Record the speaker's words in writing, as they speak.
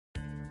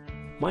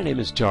My name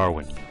is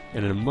Darwin,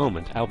 and in a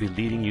moment I'll be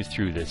leading you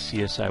through this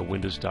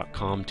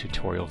CSIWindows.com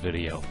tutorial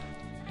video.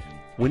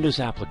 Windows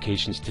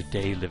applications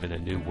today live in a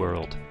new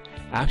world.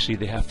 Actually,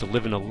 they have to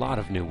live in a lot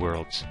of new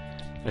worlds.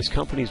 As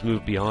companies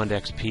move beyond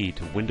XP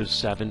to Windows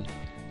 7,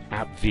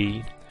 App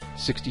V,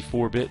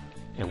 64-bit,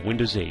 and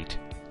Windows 8,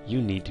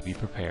 you need to be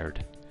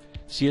prepared.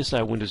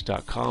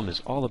 CSIWindows.com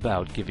is all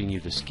about giving you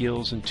the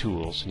skills and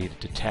tools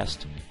needed to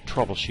test,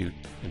 troubleshoot,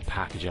 and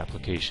package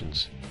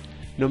applications.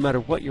 No matter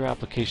what your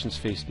applications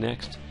face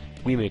next,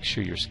 we make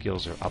sure your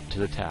skills are up to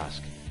the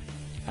task.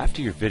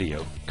 After your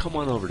video, come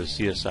on over to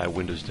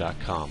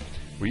CSIWindows.com,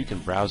 where you can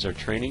browse our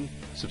training,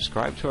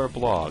 subscribe to our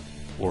blog,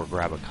 or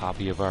grab a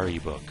copy of our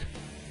ebook.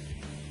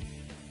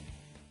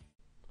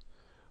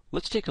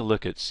 Let's take a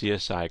look at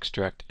CSI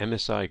Extract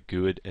MSI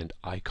GUID and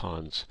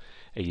Icons,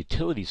 a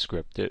utility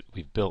script that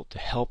we've built to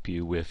help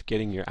you with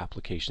getting your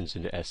applications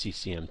into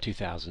SCCM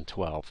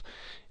 2012.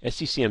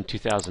 SCCM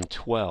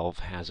 2012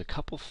 has a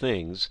couple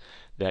things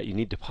that you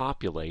need to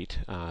populate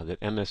that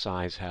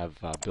MSIs have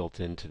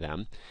built into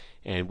them,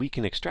 and we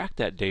can extract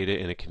that data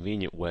in a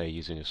convenient way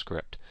using a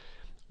script.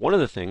 One of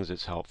the things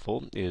that's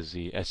helpful is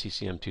the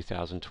SCCM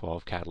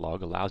 2012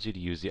 catalog allows you to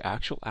use the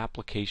actual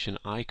application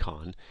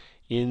icon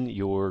in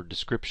your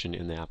description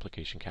in the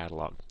application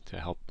catalog to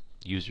help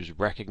users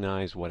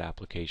recognize what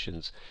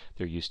applications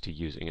they're used to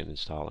using and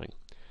installing.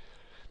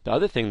 The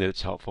other thing that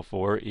it's helpful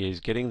for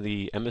is getting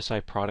the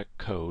MSI product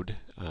code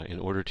in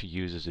order to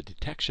use as a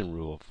detection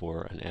rule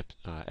for an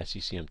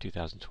SCCM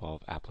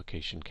 2012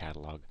 application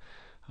catalog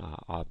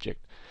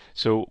object.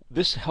 So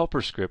this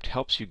helper script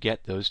helps you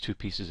get those two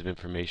pieces of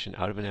information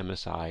out of an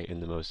MSI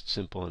in the most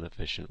simple and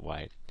efficient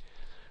way.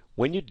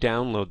 When you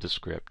download the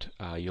script,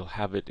 you'll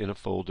have it in a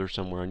folder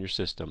somewhere on your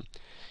system.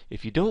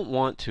 If you don't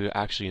want to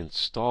actually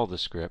install the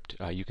script,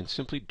 you can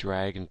simply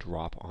drag and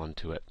drop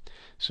onto it.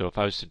 So if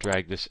I was to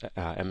drag this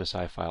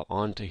MSI file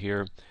onto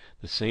here,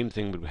 the same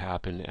thing would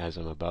happen as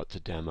I'm about to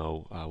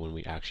demo when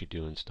we actually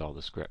do install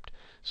the script.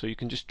 So you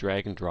can just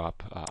drag and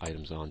drop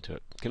items onto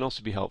it. It can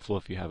also be helpful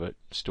if you have it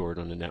stored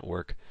on the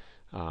network,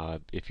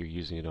 if you're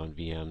using it on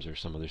VMs or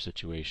some other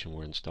situation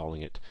where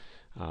installing it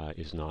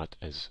is not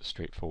as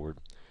straightforward.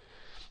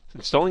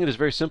 Installing it is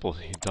very simple.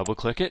 You double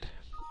click it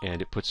and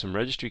it puts some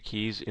registry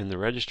keys in the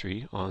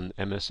registry on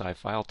MSI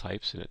file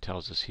types, and it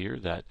tells us here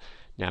that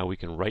now we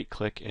can right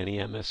click any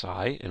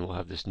MSI and we'll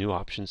have this new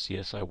option,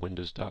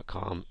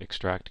 CSIWindows.com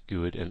Extract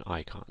GUID and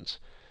Icons.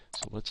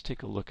 So let's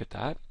take a look at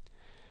that.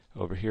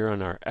 Over here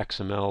on our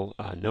XML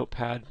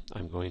notepad,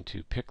 I'm going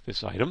to pick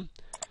this item,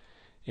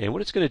 and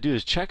what it's going to do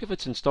is check if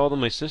it's installed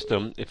on my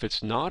system. If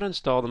it's not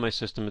installed on my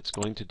system, it's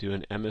going to do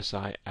an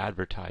MSI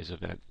advertise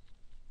event.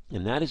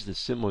 And that is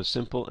the most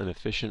simple and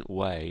efficient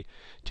way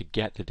to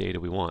get the data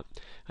we want.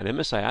 An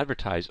MSI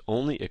advertise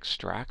only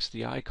extracts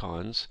the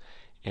icons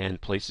and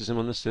places them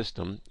on the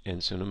system,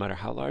 and so no matter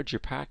how large your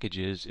package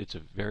is, it's a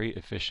very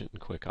efficient and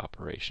quick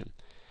operation.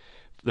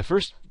 The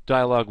first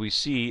dialog we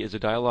see is a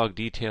dialog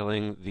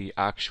detailing the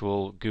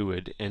actual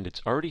GUID, and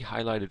it's already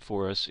highlighted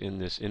for us in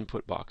this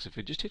input box. If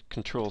we just hit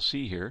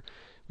Control-C here,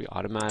 we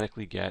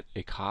automatically get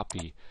a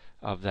copy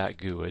of that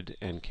GUID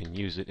and can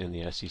use it in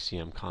the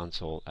SCCM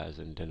console as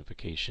an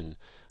identification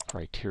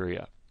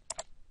criteria.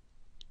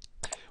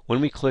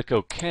 When we click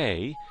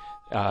OK,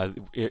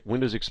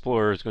 Windows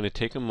Explorer is going to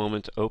take a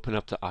moment to open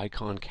up the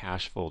icon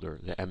cache folder,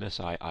 the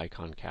MSI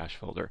icon cache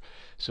folder.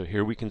 So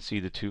here we can see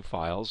the two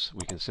files.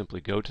 We can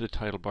simply go to the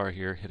title bar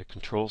here, hit a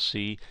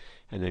Control-C,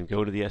 and then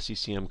go to the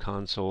SCCM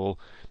console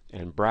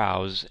and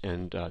browse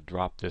and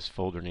drop this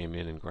folder name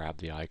in and grab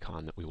the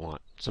icon that we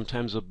want.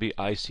 Sometimes they'll be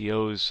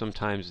ICOs,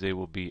 sometimes they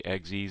will be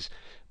EXEs,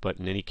 but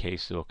in any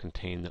case they'll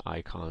contain the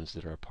icons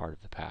that are a part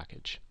of the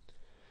package.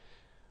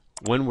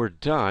 When we're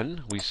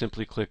done, we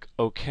simply click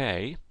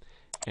OK,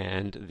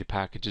 and the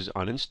package is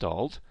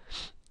uninstalled.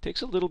 It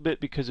takes a little bit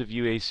because of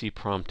UAC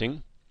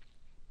prompting.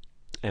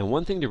 And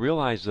one thing to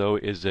realize though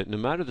is that no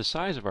matter the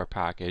size of our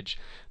package,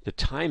 the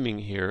timing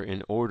here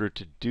in order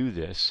to do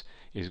this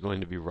is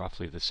going to be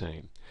roughly the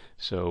same.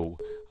 So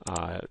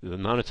the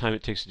amount of time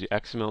it takes to do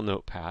XML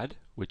Notepad,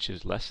 which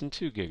is less than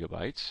 2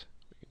 gigabytes.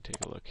 We can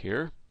take a look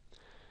here.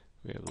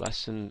 We have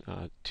less than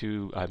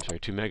 2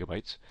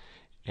 megabytes,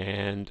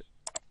 and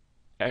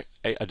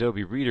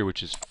Adobe Reader,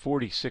 which is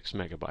 46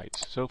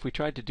 megabytes. So if we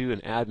tried to do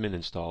an admin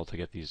install to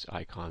get these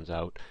icons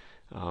out,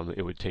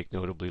 it would take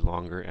notably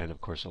longer, and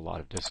of course a lot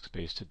of disk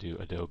space to do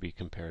Adobe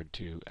compared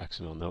to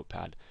XML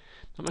Notepad.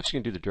 I'm actually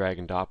going to do the drag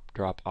and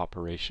drop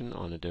operation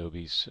on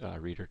Adobe's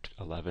Reader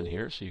 11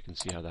 here, so you can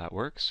see how that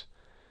works.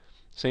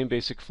 Same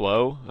basic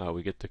flow.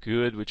 We get the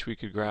GUID, which we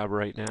could grab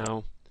right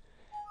now,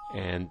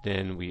 and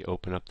then we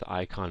open up the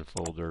icon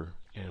folder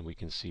and we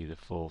can see the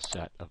full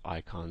set of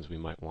icons we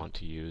might want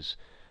to use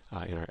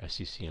in our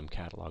SCCM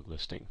catalog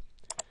listing.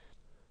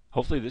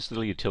 Hopefully this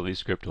little utility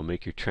script will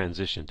make your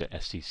transition to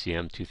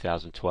SCCM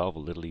 2012 a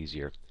little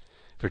easier.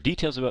 For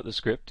details about the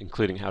script,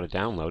 including how to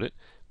download it,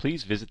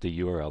 please visit the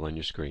URL on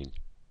your screen.